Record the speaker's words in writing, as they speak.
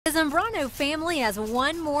The Zambrano family has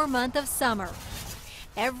one more month of summer.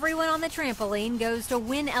 Everyone on the trampoline goes to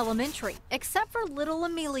Wynn Elementary, except for little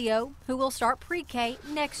Emilio, who will start pre-K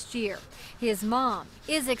next year. His mom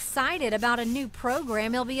is excited about a new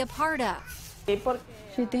program he'll be a part of.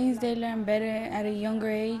 She thinks they learn better at a younger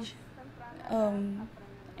age, and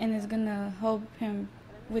it's gonna help him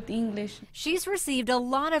with English. She's received a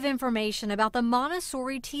lot of information about the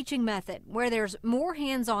Montessori teaching method, where there's more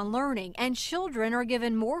hands-on learning and children are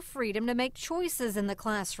given more freedom to make choices in the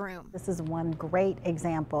classroom. This is one great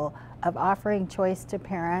example of offering choice to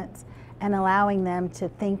parents and allowing them to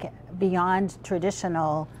think beyond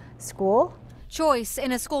traditional school. Choice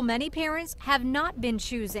in a school many parents have not been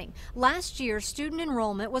choosing. Last year, student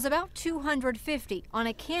enrollment was about 250 on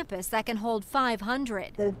a campus that can hold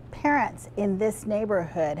 500. The parents in this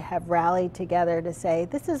neighborhood have rallied together to say,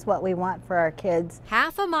 this is what we want for our kids.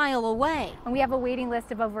 Half a mile away, and we have a waiting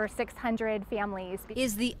list of over 600 families,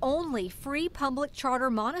 is the only free public charter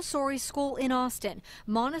Montessori school in Austin.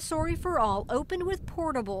 Montessori for All opened with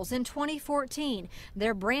portables in 2014.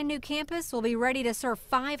 Their brand new campus will be ready to serve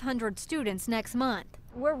 500 students next month.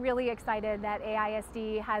 We're really excited that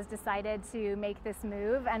AISD has decided to make this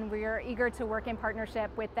move, and we're eager to work in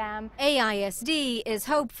partnership with them. AISD is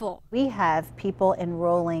hopeful. We have people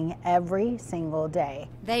enrolling every single day.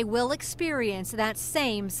 They will experience that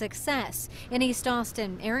same success. In East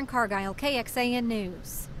Austin, Erin Cargile, KXAN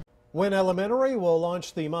News. Wynn Elementary will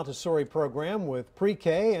launch the Montessori program with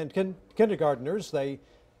pre-K and kindergartners. They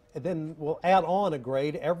then will add on a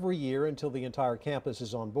grade every year until the entire campus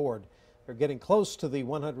is on board. They're getting close to the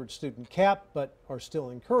 100 student cap, but are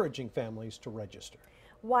still encouraging families to register.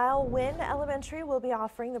 While Wynn Elementary will be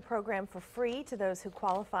offering the program for free to those who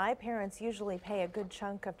qualify, parents usually pay a good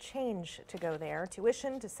chunk of change to go there.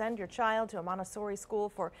 Tuition to send your child to a Montessori school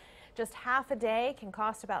for just half a day can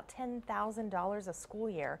cost about $10,000 a school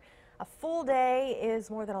year. A full day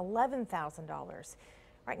is more than $11,000.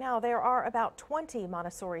 Right now, there are about 20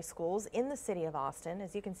 Montessori schools in the city of Austin,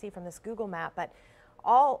 as you can see from this Google map, but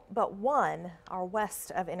all but one are west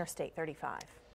of Interstate 35.